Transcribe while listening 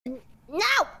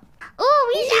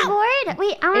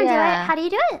Wait, I wanna do it. How do you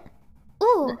do it?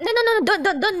 Ooh.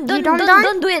 No,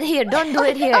 don't do it here. Don't do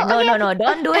it here. No,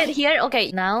 don't do it here.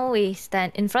 Okay, now we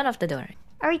stand in front of the door.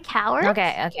 Are we cowards?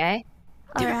 Okay.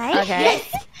 Alright. Okay.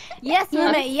 Yes,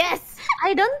 Mumei, yes.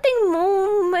 I don't think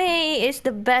Mumei is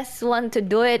the best one to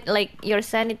do it. Like your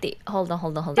sanity. Hold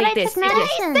on. But I Take took this.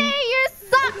 medicine. You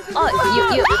suck. Oh,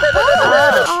 you.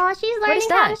 Oh, she's learning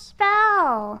how to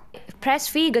spell. Press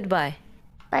V. Goodbye.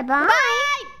 Bye bye.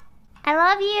 I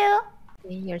love you.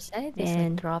 Your sanity is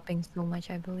like dropping so much,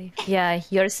 I believe. Yeah,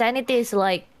 your sanity is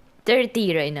like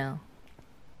 30 right now.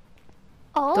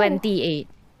 Oh. 28.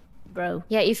 Bro.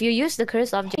 Yeah, if you use the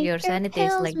curse object, your sanity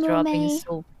is like dropping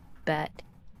so bad.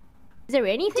 Is there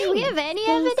anything? Do we have any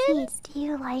evidence? Do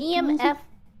you like EMF. me?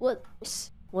 What?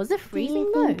 Was it Do freezing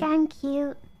you though? think I'm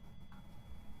cute?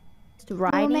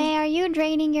 Mumei, are you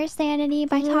draining your sanity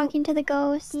by talking to the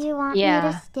ghost? Do you want me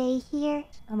to stay here?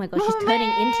 Oh my gosh, she's turning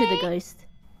into the ghost.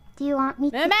 Do you want me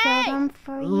to kill them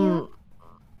for you?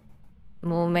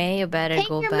 Mumei, you better Take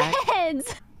go your back.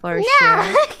 meds! For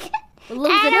sure.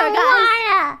 I don't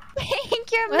wanna!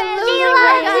 Take your meds! She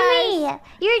loves me!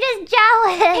 You're just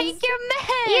jealous! Take your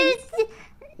meds!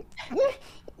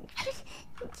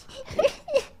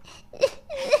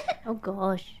 Oh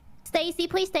gosh. Stacy,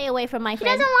 please stay away from my She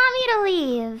friend. doesn't want me to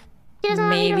leave. She doesn't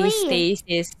want me to Maybe leave. Stace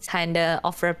is kinda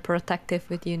overprotective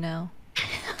with you now.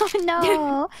 Oh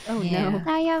no! Oh Yeah. no.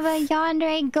 Now you have a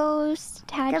yandere ghost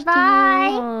attached Goodbye.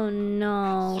 to you. Oh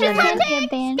no. She's hunting!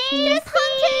 Banshee.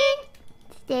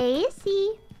 Stacy.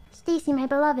 Stacy, my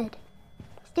beloved.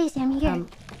 Stacy, I'm here.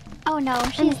 Oh no,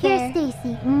 I'm she's here, there.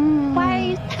 Stacy. Why are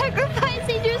you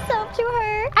sacrificing yourself to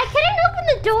her? I couldn't open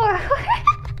the door.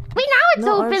 Wait, now it's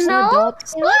No, open Ursula, though. don't.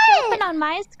 It was open on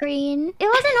my screen. It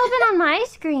wasn't open on my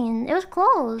screen. It was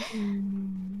closed.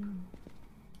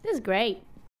 This is great.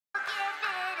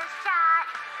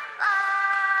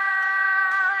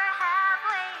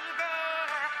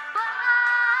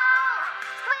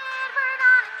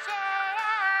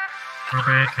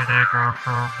 Mumei, can I go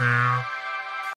home now?